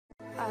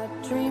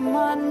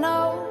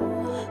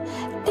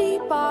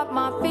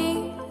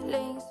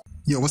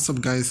Yo, what's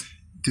up guys,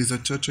 this is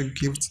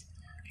Ochoochogift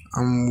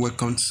and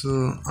welcome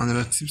to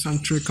another tips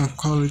and trick on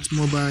COD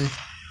Mobile.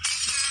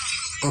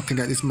 Okay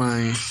guys, it's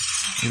my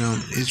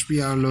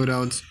HBRa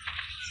loadout.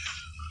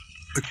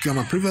 Okay, on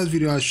my previous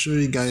video I'll show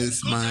you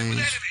guys my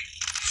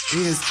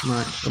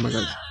oh my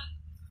god,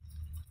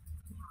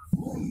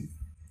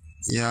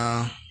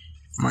 yeah,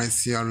 my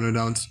CR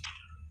loadout,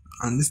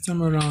 and this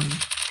time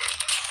around,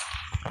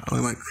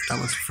 oh my, that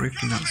was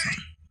freaking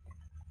awesome.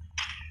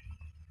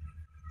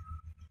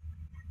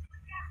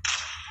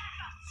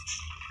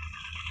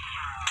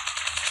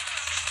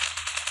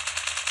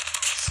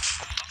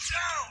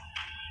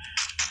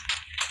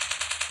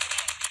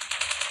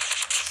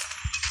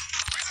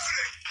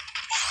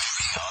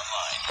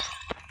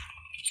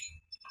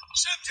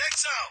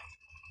 Subjects out.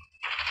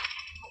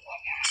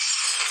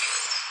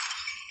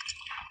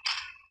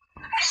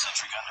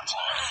 Sentry gun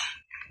deployed.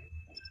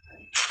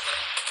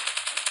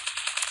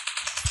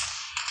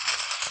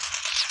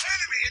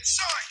 Enemy in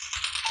sight.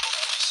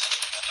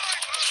 Sentry gun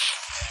deployed.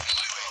 Enemy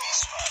UAV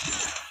spotted.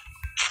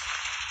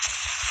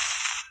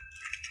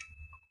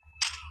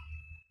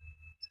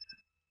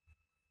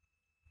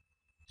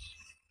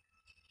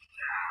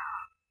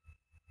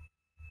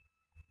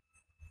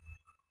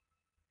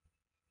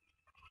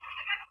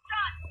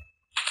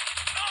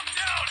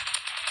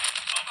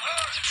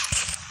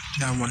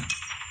 That one.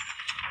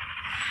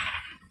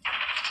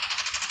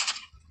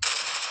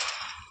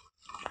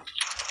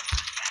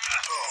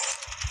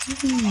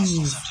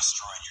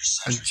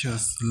 I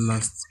just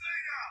lost.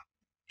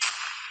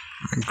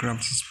 My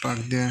grabs is back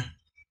there.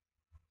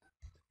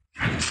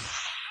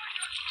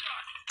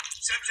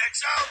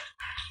 Subjects out.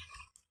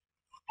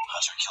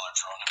 Hunter killer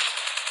drone.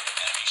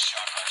 Enemy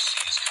HBRa3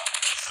 is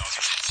coming.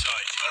 Target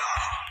inside.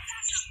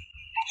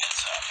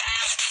 Heads up.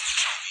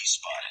 UAV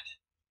spotted.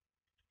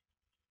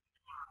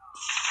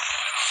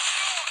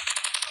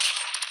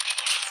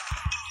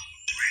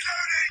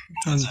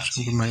 Don't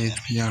shoot my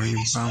HBRa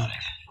rebound.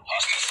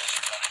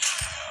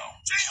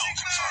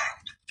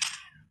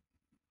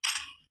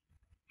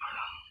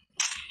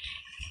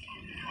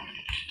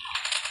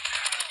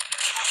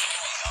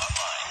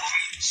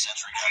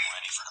 Sentry gun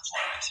ready for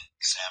deployment.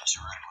 SAM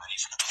turret ready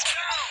for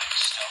deployment.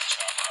 Stealth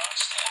chopper on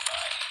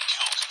standby.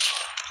 Kill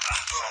confirmed.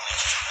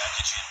 Friendly care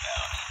package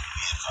inbound.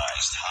 Be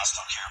advised,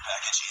 hostile care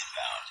package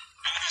inbound.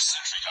 Enemy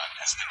sentry gun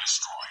has been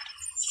destroyed.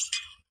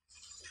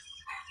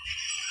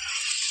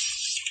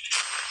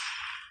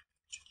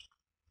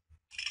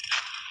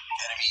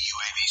 Enemy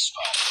UAV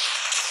spotted.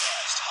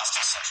 Advised,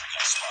 hostile sentry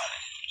gun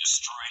spotted.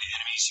 Destroyed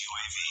enemy's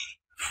UAV.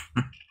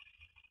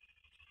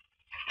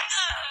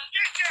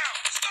 Get down!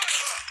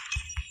 Sniper!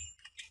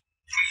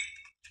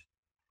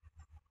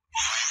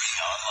 UAV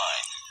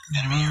online.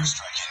 Enemy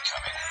airstrike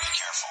incoming. Be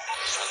careful.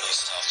 Friendly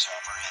stealth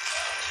chopper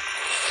inbound.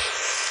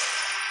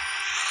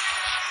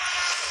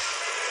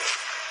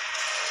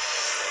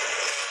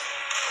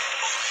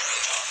 UAV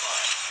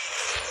online.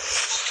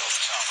 Stealth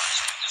chopper has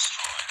been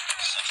destroyed.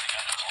 Sentry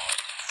gun deployed.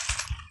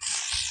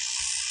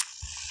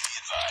 Be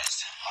advised.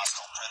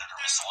 Hostile predator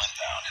missile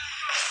inbound.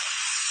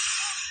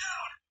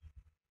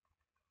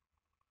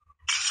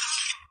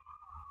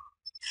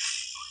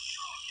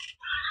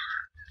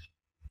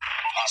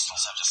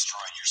 Hostiles have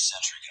destroyed your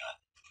sentry gun.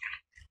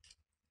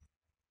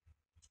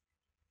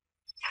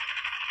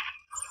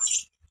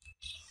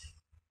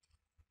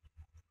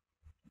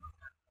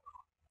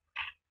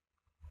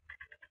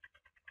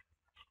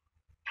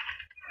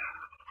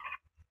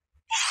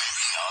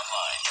 UAV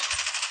online.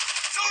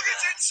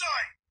 Targets in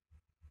sight.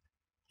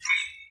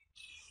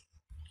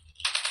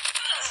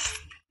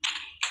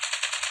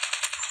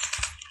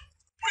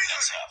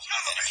 Heads up.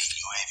 Enemy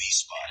UAV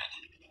spotted.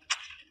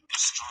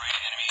 Destroyed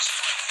enemy's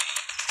UAV.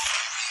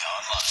 UAV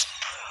online.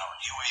 Our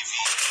UAV.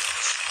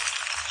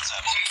 Heads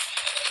up.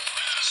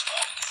 UAV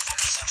spotted.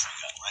 Sentry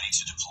gun ready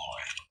to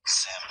deploy.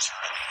 SAM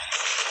turret ready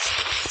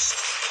for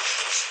deployment.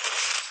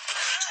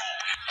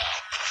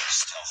 Out.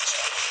 Stealth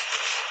chopper.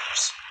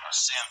 Our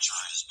SAM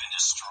turret has been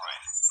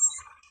destroyed.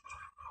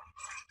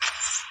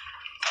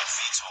 Our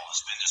VTOL has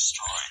been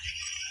destroyed.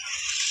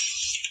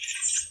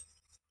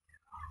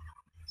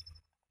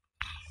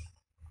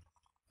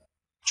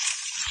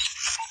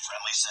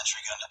 Friendly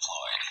sentry gun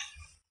deployed.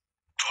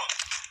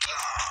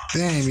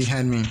 Dang,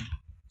 behind me.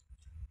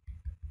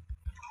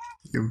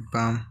 You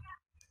bum.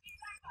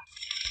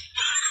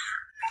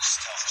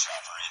 Stealth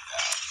chopper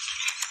inbound.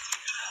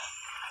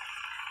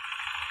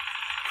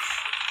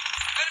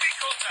 Enemy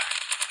contact.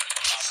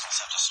 Hostiles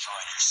have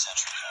destroyed your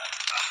sentry gun.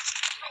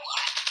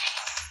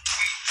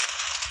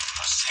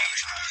 Our SAM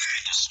turret has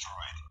been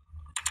destroyed.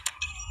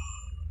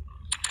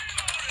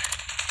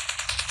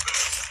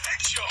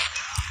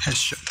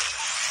 Headshot.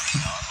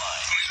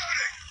 Online.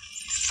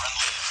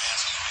 Friendly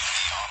advanced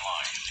UAV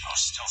online. Our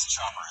stealth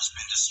chopper has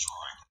been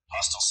destroyed.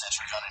 Hostile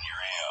sentry gun in your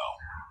AO.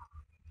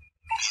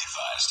 Be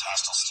advised,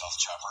 hostile stealth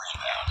chopper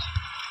inbound.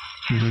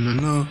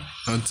 No,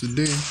 not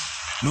today.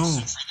 No.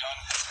 Sentry gun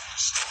has been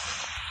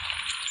destroyed.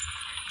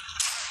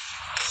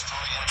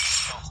 Destroy enemy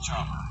stealth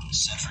chopper.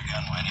 Sentry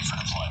gun ready for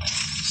deployment.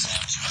 SAM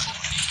 2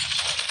 ready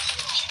for deployment.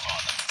 Keep on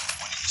them.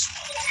 Winning this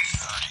one.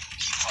 You heard it.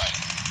 Keep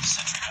fighting.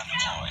 Sentry gun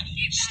deployed.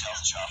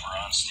 Stealth chopper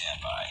on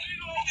standby.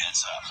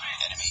 Heads up.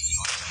 Enemy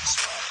UAV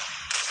spotted.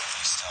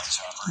 Friendly stealth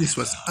chopper. This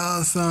was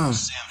awesome.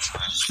 SAM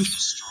turret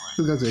destroyed.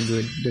 You guys were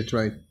good. They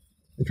tried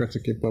to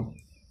keep up,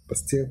 but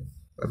still,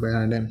 we're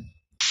better than them.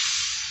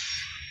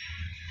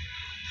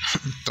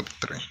 Top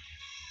 3.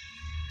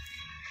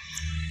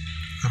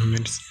 I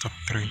made top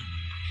 3.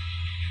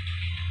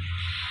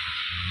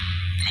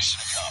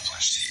 Mission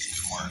accomplished.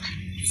 Good work.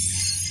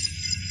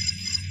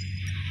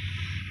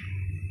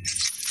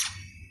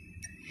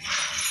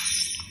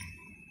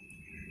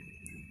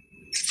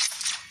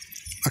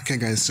 Okay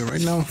guys, so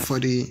right now for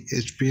the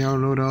HBRa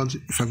loadout,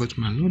 if I go to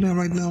my loadout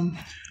right now,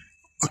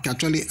 okay,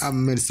 actually I've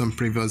made some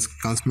previous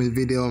Gunsmith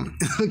video.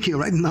 Okay,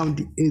 right now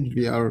the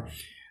HBR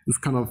is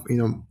kind of,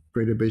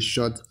 pretty bit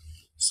short,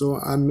 so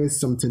I made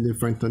something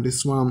different on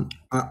this one.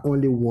 I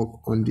only work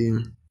on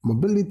the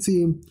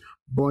mobility,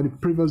 but the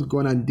previous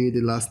gun I did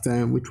the last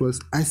time, which was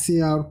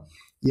ICR,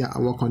 yeah, I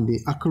work on the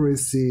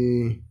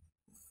accuracy,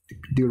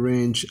 the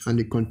range, and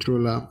the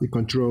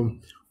control.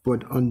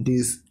 But on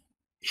this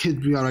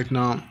HBR right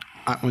now,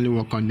 I only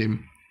work on the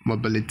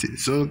mobility,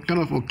 so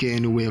kind of okay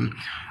anyway.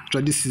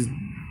 Actually, this is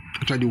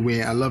the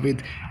way I love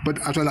it. But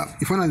actually,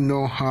 if you want to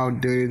know how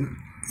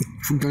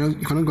you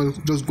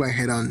cannot just go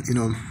ahead and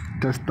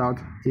test out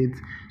it.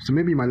 So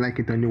maybe you might like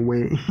it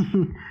anyway.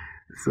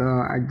 So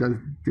I just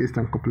did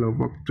some couple of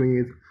work to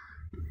it.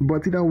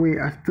 But either way,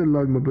 I still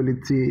love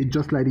mobility,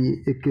 just like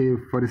the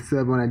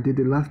AK-47 I did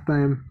the last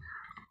time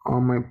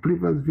on my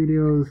previous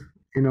videos.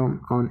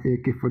 On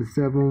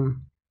AK-47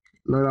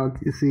 loadout,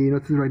 you see,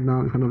 notice right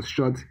now it's kind of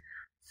short.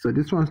 So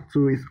this one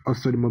too is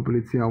also the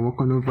mobility I work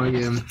on over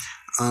here.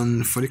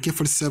 And for the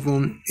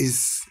AK-47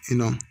 is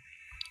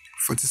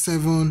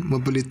 47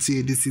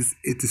 mobility. This is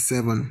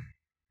 87.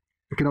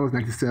 Okay, that was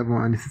 97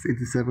 and this is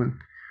 87,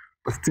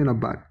 but still not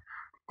bad.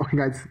 Okay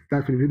guys,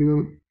 that's for the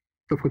video.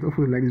 Don't forget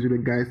to like this video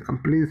guys,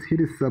 and please hit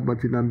the sub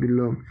button down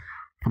below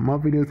for more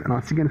videos, and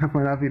I'll see you guys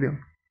for another video.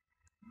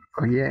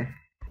 Oh yeah.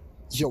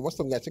 Yo, what's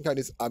up guys? Check out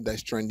this app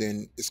that's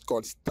trending. It's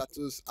called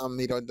Status and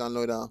Media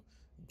Downloader.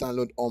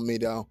 Download all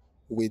media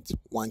with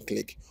one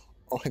click.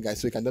 Okay guys,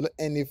 so you can download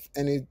any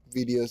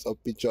videos or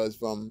pictures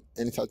from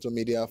any social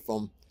media,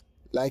 from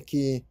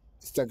Likey,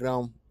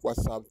 Instagram,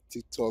 WhatsApp,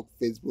 TikTok,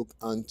 Facebook,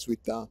 and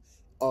Twitter,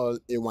 all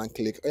in one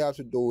click. All you have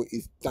to do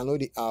is download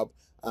the app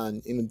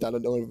and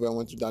download whatever you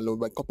want to download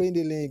by copying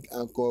the link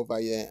and go over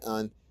here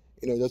and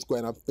just go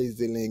ahead and paste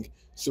the link.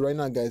 So right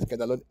now guys, you can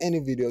download any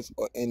videos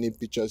or any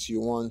pictures you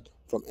want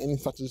from any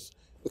status.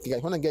 Okay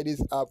guys, wanna get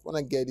this app,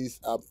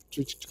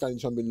 Twitch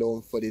down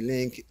below for the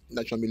link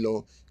down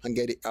below, and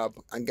get the app.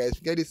 And guys,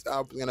 get this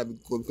app, it's gonna be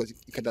good because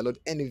you can download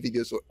any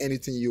videos or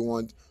anything you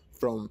want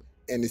from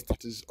any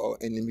status or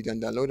any media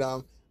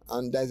downloader.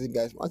 And that's it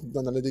guys. Once you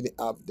download the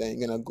app, then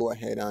you're gonna go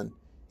ahead and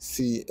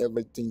see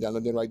everything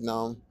downloaded right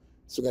now.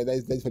 So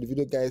guys, that's for the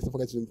video guys. Don't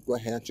forget to go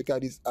ahead and check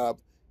out this app.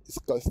 It's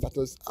called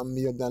Status and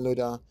Media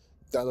Downloader.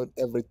 Download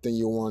everything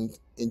you want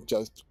in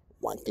just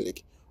one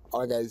click.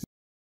 Alright guys.